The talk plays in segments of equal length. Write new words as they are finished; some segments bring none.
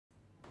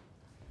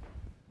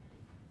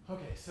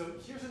Okay, so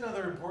here's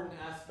another important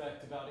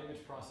aspect about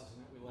image processing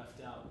that we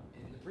left out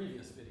in the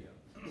previous video.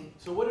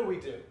 So what did we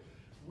do?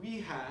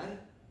 We had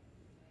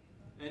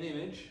an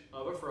image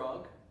of a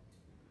frog.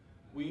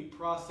 We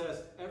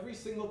processed every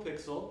single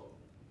pixel,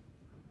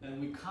 and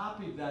we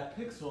copied that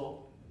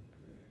pixel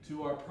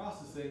to our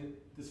processing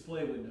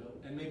display window,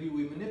 and maybe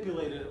we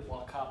manipulated it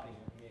while copying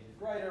it. We made it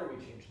brighter, we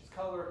changed its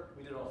color,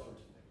 we did all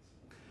sorts of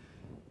things.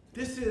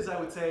 This is, I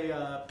would say,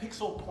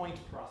 pixel point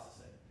processing.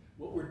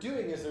 What we're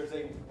doing is there's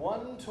a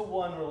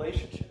one-to-one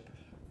relationship.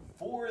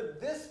 For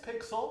this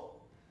pixel,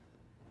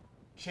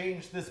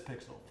 change this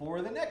pixel.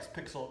 For the next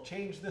pixel,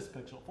 change this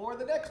pixel. For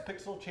the next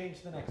pixel,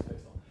 change the next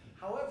pixel.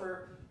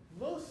 However,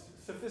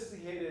 most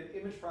sophisticated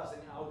image processing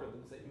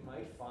algorithms that you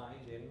might find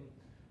in,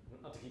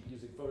 not to keep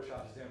using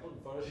Photoshop example, in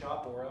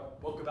Photoshop or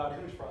a book about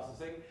image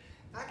processing,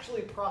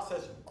 actually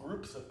process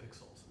groups of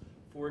pixels.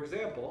 For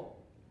example,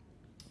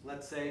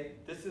 let's say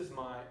this is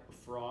my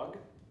frog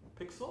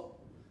pixel,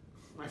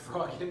 my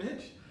frog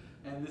image,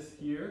 and this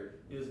here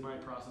is my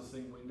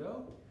processing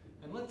window.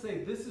 And let's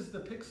say this is the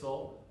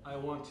pixel I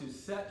want to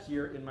set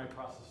here in my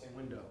processing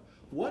window.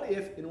 What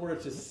if, in order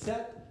to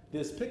set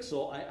this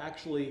pixel, I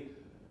actually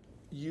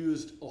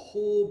used a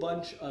whole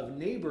bunch of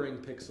neighboring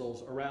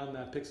pixels around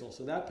that pixel?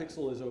 So that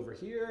pixel is over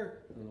here.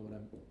 I don't know what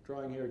I'm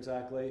drawing here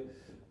exactly.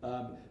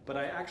 But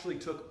I actually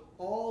took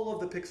all of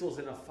the pixels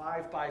in a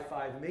 5 by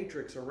 5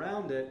 matrix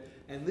around it,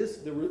 and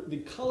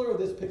the color of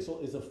this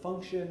pixel is a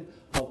function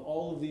of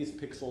all of these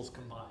pixels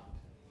combined.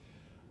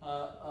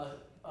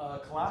 A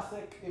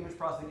classic image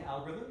processing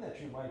algorithm that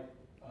you might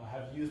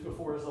have used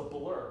before is a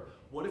blur.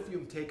 What if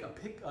you take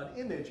an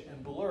image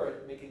and blur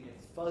it, making it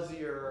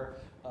fuzzier,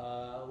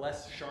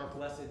 less sharp,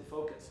 less in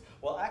focus?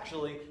 Well,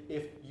 actually,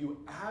 if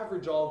you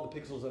average all of the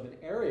pixels of an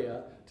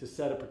area to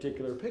set a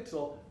particular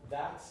pixel,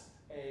 that's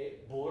a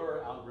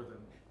blur algorithm.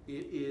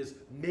 It is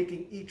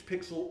making each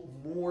pixel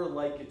more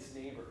like its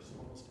neighbors,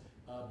 almost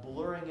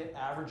blurring it,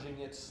 averaging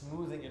it,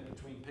 smoothing it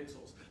between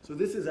pixels. So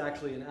this is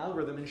actually an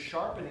algorithm, and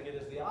sharpening it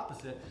is the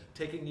opposite,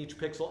 taking each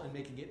pixel and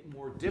making it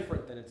more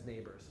different than its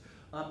neighbors.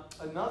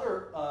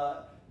 Another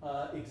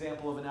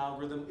example of an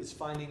algorithm is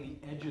finding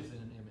the edges in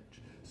an image.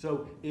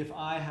 So if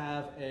I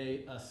have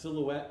a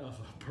silhouette of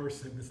a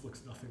person, this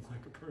looks nothing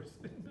like a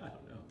person, I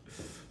don't know,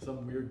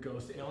 some weird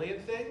ghost alien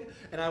thing,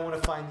 and I want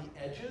to find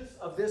the edges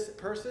of this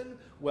person,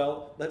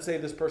 well, let's say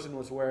this person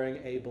was wearing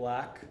a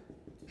black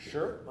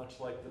shirt, much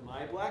like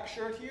my black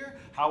shirt here.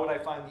 How would I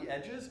find the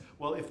edges?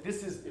 Well, if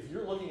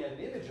you're looking at an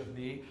image of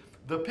me,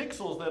 the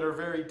pixels that are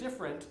very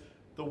different,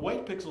 the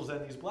white pixels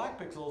and these black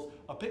pixels,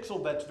 a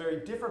pixel that's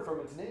very different from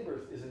its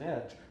neighbors is an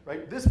edge,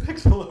 right? This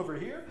pixel over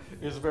here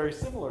is very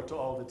similar to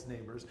all of its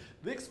neighbors.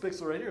 This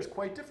pixel right here is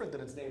quite different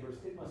than its neighbors.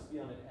 It must be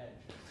on an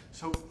edge.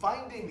 So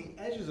finding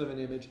the edges of an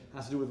image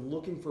has to do with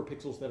looking for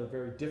pixels that are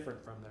very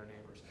different from their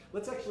neighbors.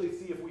 Let's actually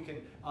see if we can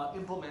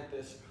implement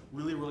this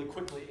really, really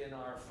quickly in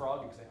our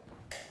frog example.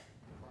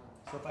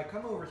 So if I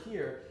come over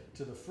here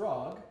to the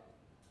frog,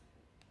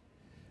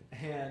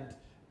 and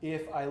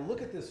if I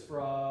look at this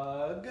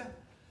frog,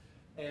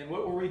 and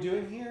what were we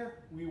doing here?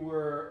 We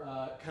were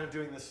kind of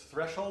doing this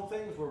threshold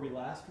thing where we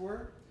last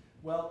were.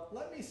 Well,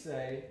 let me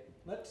say,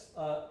 let's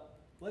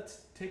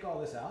take all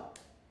this out,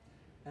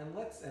 and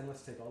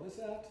let's take all this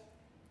out.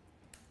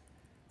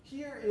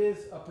 Here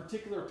is a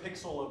particular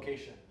pixel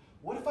location.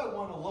 What if I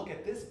want to look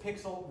at this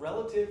pixel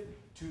relative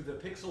to the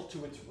pixel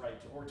to its right,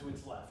 or to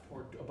its left,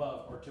 or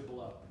above, or to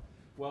below?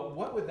 Well,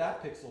 what would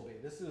that pixel be?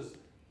 This is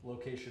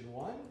location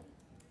 1.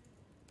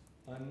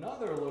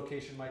 Another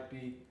location might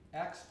be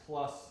x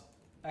plus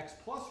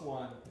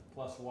 1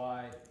 plus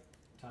y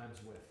times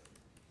width.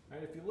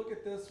 Right, if you look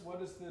at this,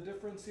 what is the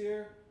difference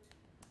here?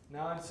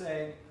 Now I'm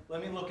saying,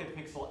 let me look at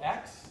pixel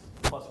x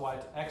plus y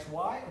to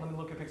xy, and let me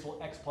look at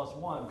pixel x plus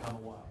 1 comma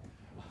y.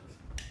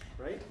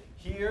 Right?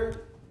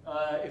 Here,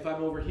 if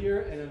I'm over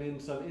here and I'm in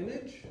some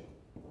image,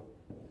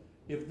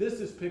 if this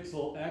is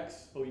pixel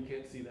x, oh, you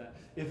can't see that.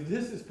 If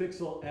this is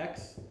pixel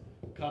x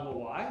comma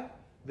y,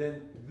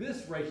 then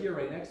this right here,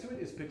 right next to it,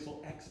 is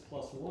pixel x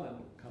plus 1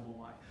 comma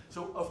y.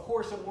 So, of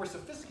course, a more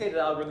sophisticated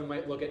algorithm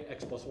might look at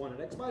x plus 1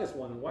 and x minus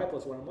 1 and y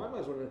plus 1 and y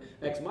minus 1 and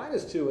x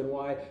minus 2 and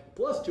y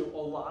plus 2. A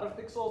lot of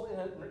pixels in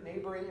a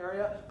neighboring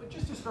area. But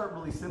just to start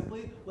really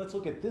simply, let's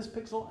look at this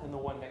pixel and the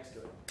one next to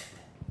it.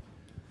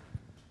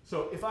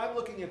 So if I'm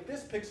looking at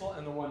this pixel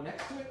and the one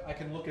next to it, I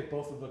can look at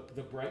both of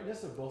the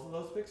brightness of both of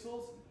those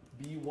pixels.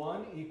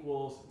 B1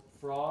 equals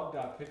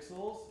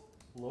frog.pixels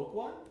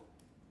loc1.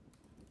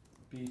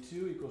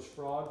 B2 equals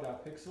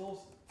frog.pixels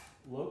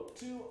loc2.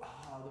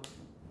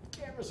 The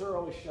cameras are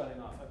always shutting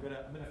off. I'm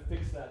gonna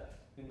fix that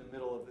in the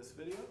middle of this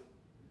video.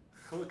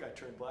 Look, I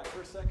turned black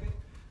for a second,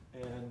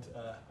 and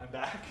I'm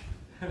back.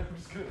 And I'm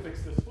just gonna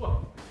fix this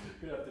one.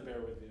 You're gonna have to bear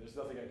with me. There's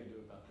nothing I can do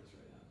about this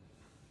right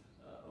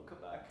now. I'll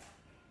come back.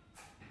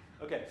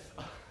 Okay,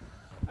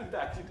 I'm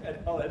back.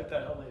 I'll edit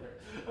that out later.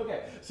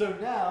 Okay, so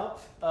now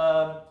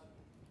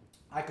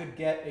I could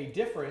get a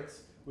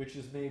difference, which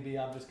is maybe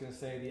I'm just going to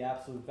say the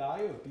absolute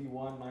value of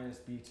B1 minus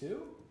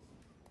B2.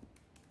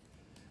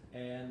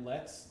 And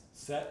let's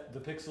set the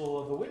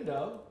pixel of the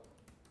window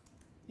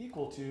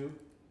equal to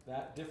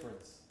that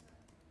difference.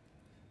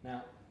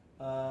 Now,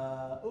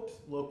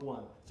 loc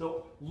 1.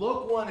 So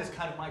loc 1 is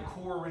kind of my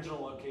core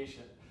original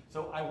location.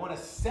 So I want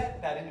to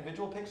set that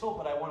individual pixel,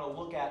 but I want to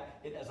look at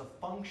it as a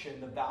function.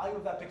 The value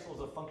of that pixel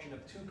is a function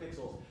of 2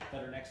 pixels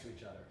that are next to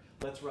each other.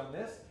 Let's run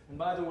this. And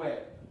by the way,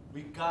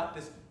 we've got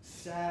this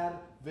sad,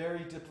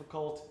 very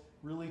difficult,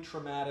 really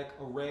traumatic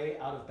array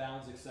out of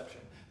bounds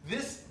exception.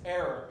 This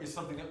error is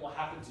something that will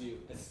happen to you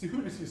as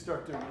soon as you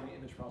start doing any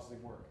image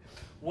processing work.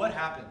 What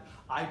happened?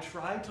 I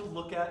tried to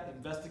look at,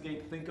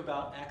 investigate, think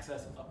about,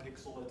 access a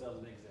pixel that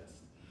doesn't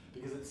exist.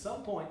 Because at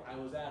some point I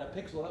was at a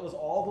pixel that was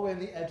all the way on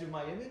the edge of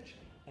my image,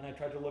 and I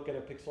tried to look at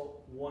a pixel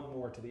one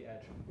more to the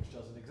edge, which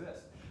doesn't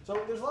exist. So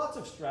there's lots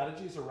of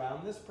strategies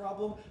around this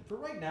problem. For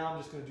right now, I'm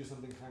just going to do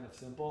something kind of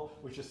simple,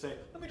 which is say,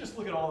 let me just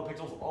look at all the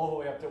pixels all the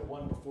way up to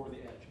one before the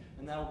edge.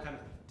 And that'll kind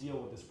of deal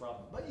with this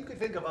problem. But you could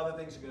think of other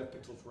things. You could have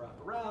pixels wrap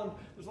around.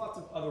 There's lots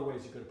of other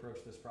ways you could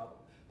approach this problem.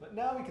 But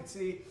now we can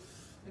see,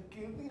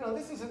 you know,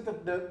 this isn't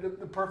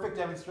the perfect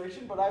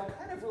demonstration, but I've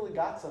kind of really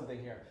got something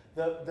here.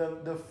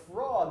 The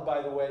frog,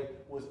 by the way,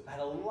 had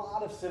a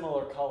lot of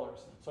similar colors.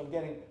 So I'm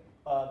getting,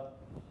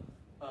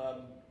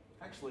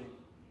 actually,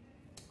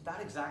 not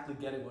exactly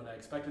getting what I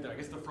expected there. I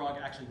guess the frog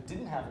actually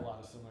didn't have a lot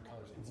of similar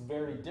colors. It's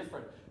very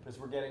different because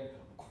we're getting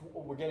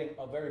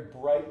a very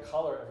bright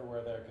color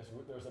everywhere there because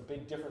there's a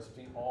big difference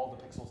between all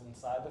the pixels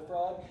inside the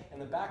frog, and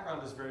the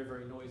background is very,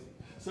 very noisy.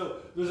 So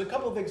there's a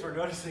couple of things we're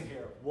noticing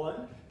here.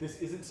 One, this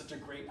isn't such a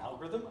great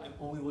algorithm. I'm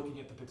only looking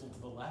at the pixel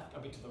to the left,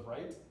 I mean to the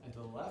right and to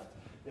the left.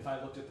 If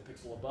I looked at the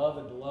pixel above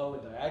and below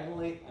and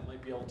diagonally, I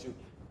might be able to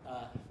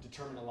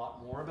determine a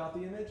lot more about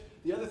the image.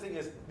 The other thing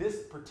is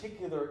this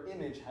particular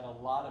image had a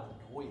lot of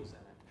noise in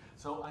it.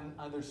 So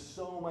there's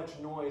so much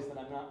noise that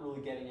I'm not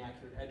really getting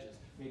accurate edges.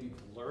 Maybe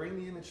blurring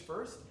the image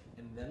first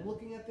and then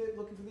looking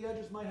for the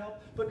edges might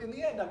help. But in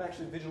the end, I'm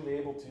actually visually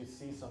able to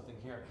see something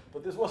here.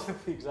 But this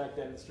wasn't the exact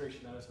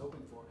demonstration I was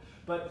hoping for.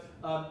 But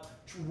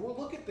we'll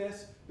look at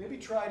this. Maybe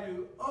try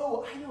to,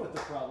 oh, I know what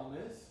the problem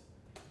is.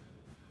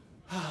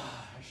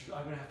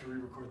 I'm going to have to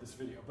re-record this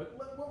video. But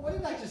what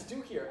did I just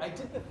do here? I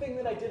did the thing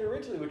that I did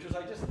originally, which was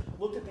I just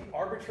looked at the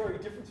arbitrary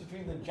difference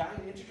between the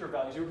giant integer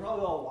values. You were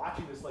probably all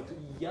watching this, like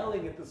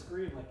yelling at the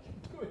screen, like,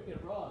 you're doing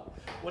it wrong.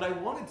 What I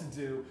wanted to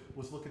do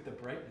was look at the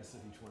brightness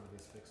of each one of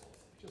these pixels.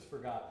 I just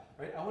forgot,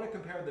 right? I want to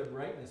compare the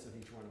brightness of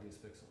each one of these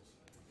pixels.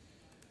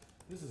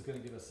 This is going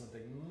to give us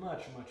something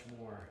much, much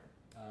more.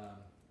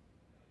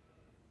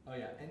 Oh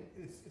yeah, and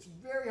it's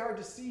very hard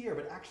to see here,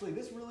 but actually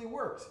this really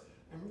worked.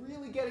 I'm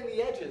really getting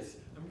the edges.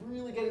 I'm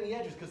really getting the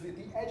edges because the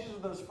edges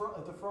of the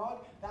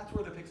frog, that's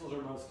where the pixels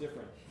are most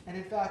different. And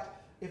in fact,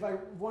 if I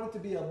wanted to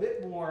be a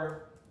bit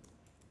more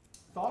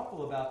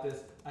thoughtful about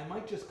this, I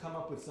might just come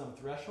up with some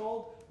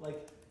threshold.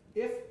 Like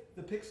if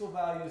the pixel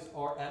values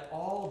are at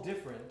all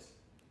different,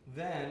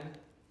 then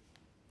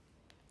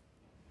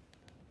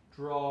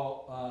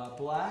draw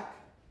black,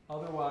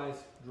 otherwise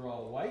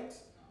draw white.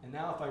 And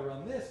now if I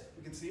run this,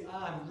 we can see,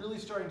 I'm really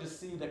starting to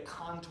see the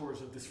contours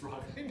of this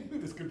frog. I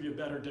knew this could be a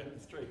better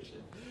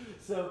demonstration.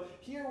 So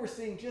here we're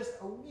seeing just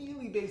a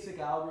really basic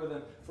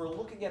algorithm for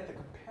looking at the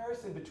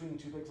comparison between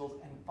 2 pixels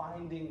and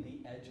finding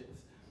the edges.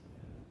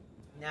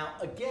 Now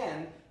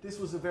again, this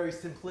was a very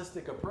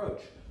simplistic approach.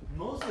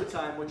 Most of the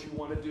time what you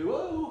want to do,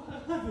 all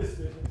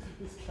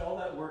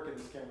that work and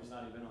this camera's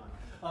not even on.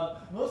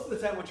 Most of the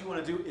time what you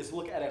want to do is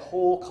look at a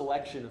whole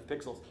collection of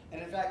pixels.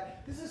 And in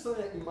fact, this is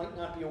something that you might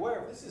not be aware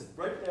of. This is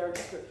right there,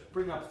 just to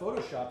bring up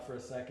Photoshop for a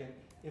second.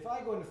 If I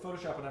go into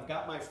Photoshop and I've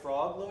got my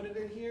frog loaded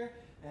in here,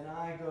 and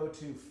I go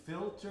to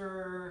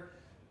Filter,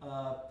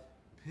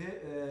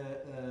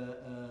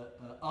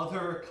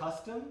 Other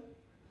Custom,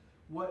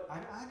 what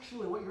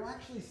you're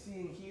actually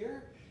seeing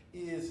here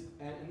is,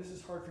 and this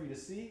is hard for you to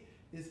see,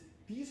 is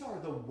these are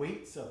the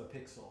weights of a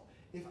pixel.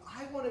 If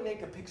I want to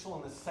make a pixel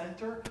in the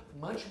center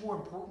much more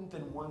important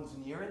than ones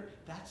near it,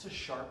 that's a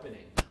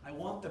sharpening. I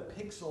want the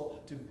pixel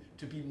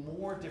to be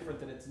more different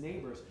than its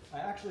neighbors.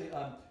 I actually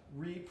I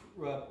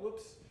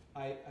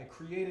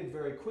created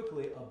very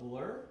quickly a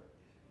blur,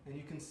 and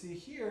you can see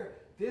here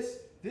this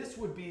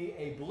would be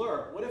a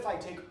blur. What if I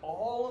take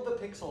all of the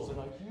pixels in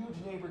a huge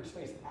neighboring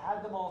space,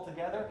 add them all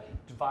together,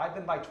 divide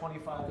them by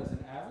 25 as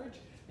an average,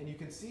 and you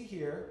can see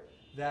here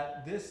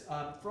that this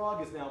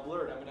frog is now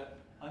blurred. I'm going to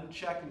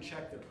uncheck and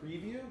check the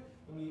preview.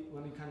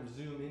 Let me kind of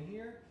zoom in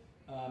here.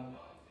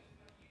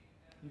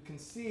 You can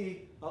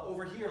see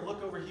over here,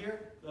 look over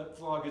here, that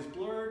frog is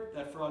blurred,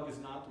 that frog is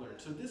not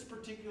blurred. So this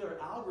particular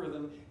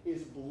algorithm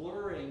is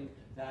blurring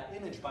that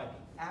image by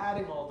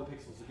adding all the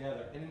pixels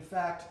together. And in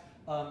fact,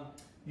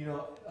 you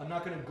know, I'm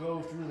not going to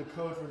go through the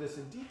code for this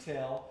in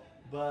detail,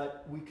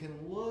 but we can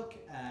look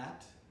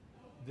at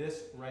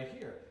this right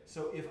here.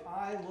 So if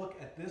I look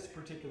at this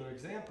particular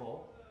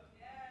example,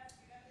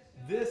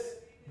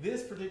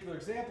 this particular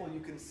example, you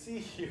can see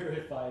here,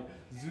 if I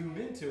zoom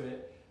into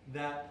it,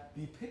 that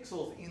the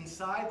pixels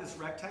inside this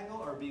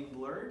rectangle are being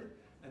blurred,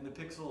 and the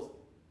pixels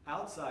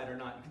outside are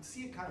not. You can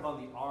see it kind of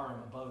on the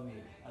arm above me.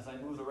 As I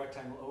move the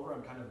rectangle over,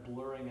 I'm kind of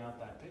blurring out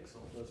that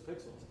pixel, those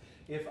pixels.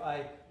 if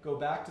I go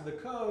back to the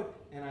code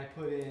and I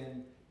put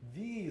in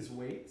these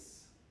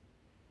weights,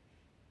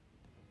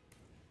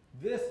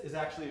 this is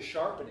actually a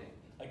sharpening.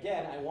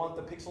 Again, I want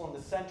the pixel in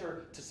the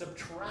center to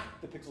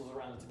subtract the pixels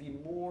around it, to be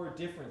more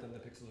different than the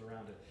pixels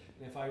around it.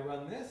 And if I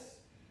run this,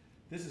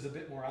 this is a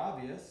bit more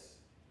obvious.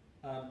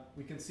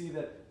 We can see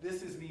that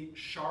this is me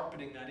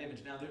sharpening that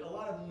image. Now, there's a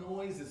lot of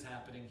noises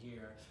happening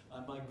here.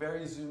 I'm like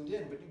very zoomed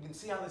in, but you can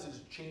see how this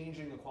is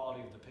changing the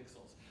quality of the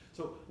pixels.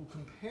 So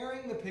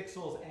comparing the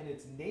pixels and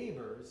its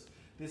neighbors,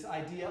 this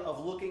idea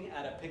of looking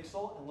at a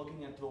pixel and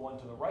looking at the one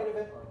to the right of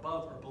it or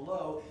above or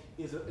below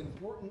is an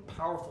important,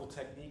 powerful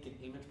technique in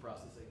image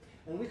processing.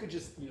 And we could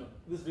just,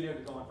 this video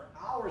could go on for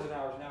hours and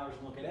hours and hours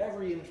and look at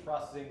every image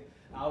processing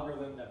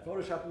algorithm that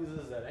Photoshop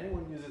uses, that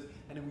anyone uses,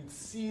 and then we'd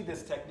see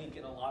this technique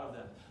in a lot of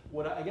them.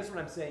 I guess what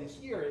I'm saying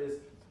here is,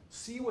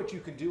 see what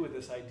you can do with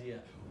this idea.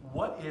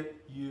 What if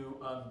you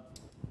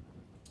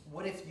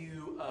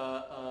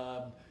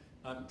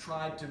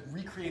tried to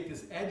recreate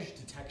this edge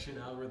detection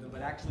algorithm,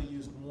 but actually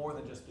used more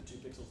than just the two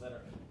pixels that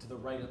are to the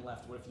right and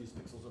left? What if you used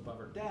pixels above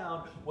or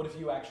down? What if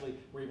you actually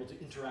were able to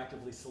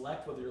interactively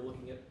select whether you're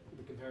looking at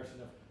the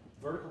comparison of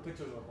vertical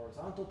pixels or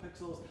horizontal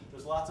pixels?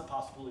 There's lots of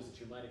possibilities that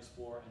you might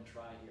explore and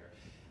try here.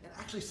 And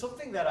actually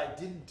something that I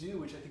didn't do,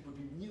 which I think would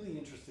be really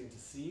interesting to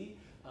see,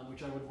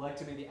 which I would like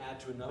to maybe add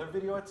to another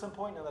video at some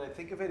point, now that I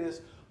think of it,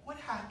 is what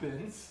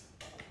happens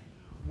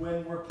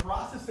when we're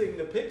processing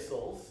the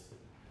pixels?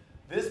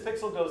 This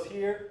pixel goes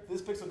here,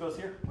 this pixel goes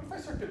here. What if I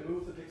start to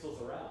move the pixels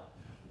around?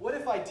 What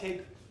if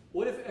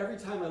every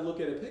time I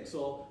look at a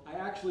pixel, I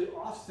actually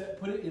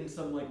put it in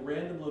some like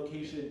random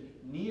location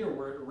near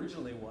where it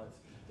originally was?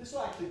 This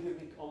will actually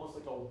give me almost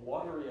like a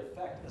watery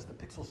effect as the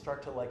pixels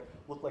start to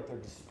look like they're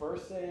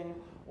dispersing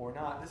or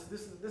not.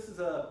 This is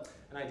an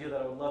idea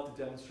that I would love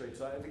to demonstrate.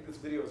 So I think this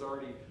video is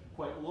already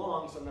quite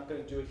long, so I'm not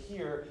going to do it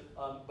here.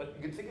 But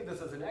you can think of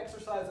this as an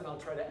exercise, and I'll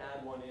try to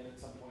add one in at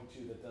some point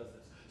too that does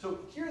this. So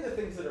here are the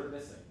things that are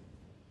missing.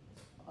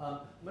 I'm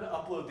going to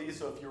upload these,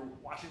 so if you're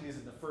watching these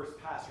in the first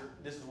pass,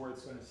 this is where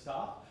it's going to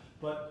stop.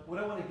 But what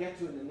I want to get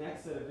to in the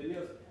next set of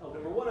videos,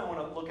 number one, I want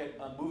to look at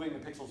moving the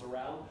pixels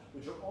around,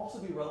 which will also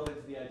be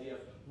relevant to the idea of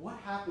what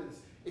happens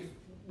if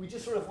we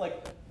just sort of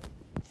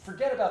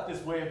forget about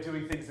this way of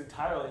doing things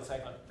entirely. It's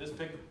like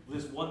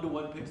this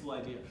one-to-one pixel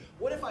idea.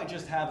 What if I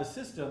just have a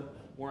system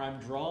where I'm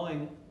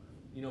drawing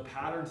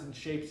patterns and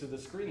shapes of the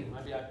screen?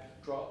 Maybe I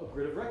draw a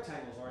grid of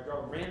rectangles, or I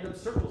draw random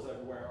circles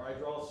everywhere, or I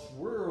draw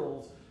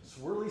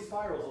swirly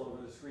spirals all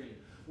over the screen.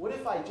 What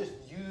if I just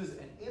use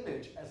an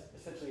image as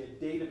essentially a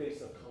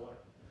database of color?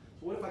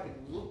 So what if I could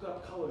look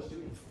up colors to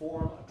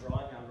inform a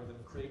drawing algorithm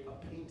and create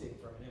a painting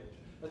from an image?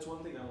 That's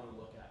one thing I want to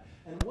look at.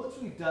 And once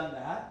we've done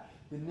that,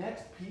 the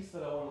next piece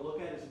that I want to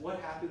look at is what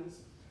happens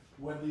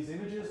when these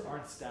images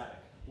aren't static.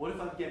 What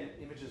if I'm getting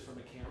images from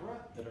a camera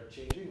that are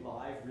changing,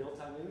 live,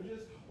 real-time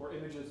images, or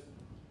images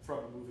from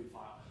a movie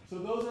file? So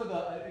those are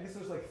I guess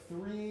there's like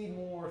 3/4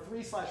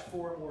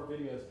 more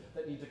videos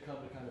that need to come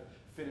to kind of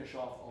finish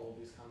off all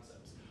of these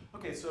concepts.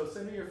 Okay, so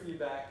send me your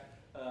feedback.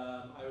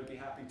 I would be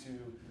happy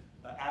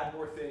to add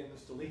more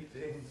things, delete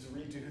things,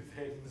 redo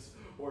things,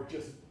 or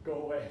just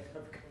go away and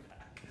never come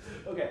back.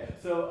 Okay,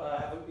 so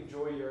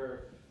enjoy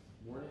your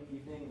morning,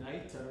 evening,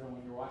 night. I don't know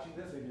when you're watching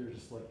this. Maybe you're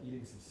just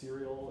eating some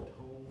cereal at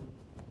home.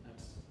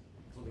 That's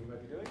something you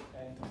might be doing.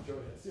 And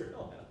enjoy that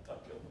cereal.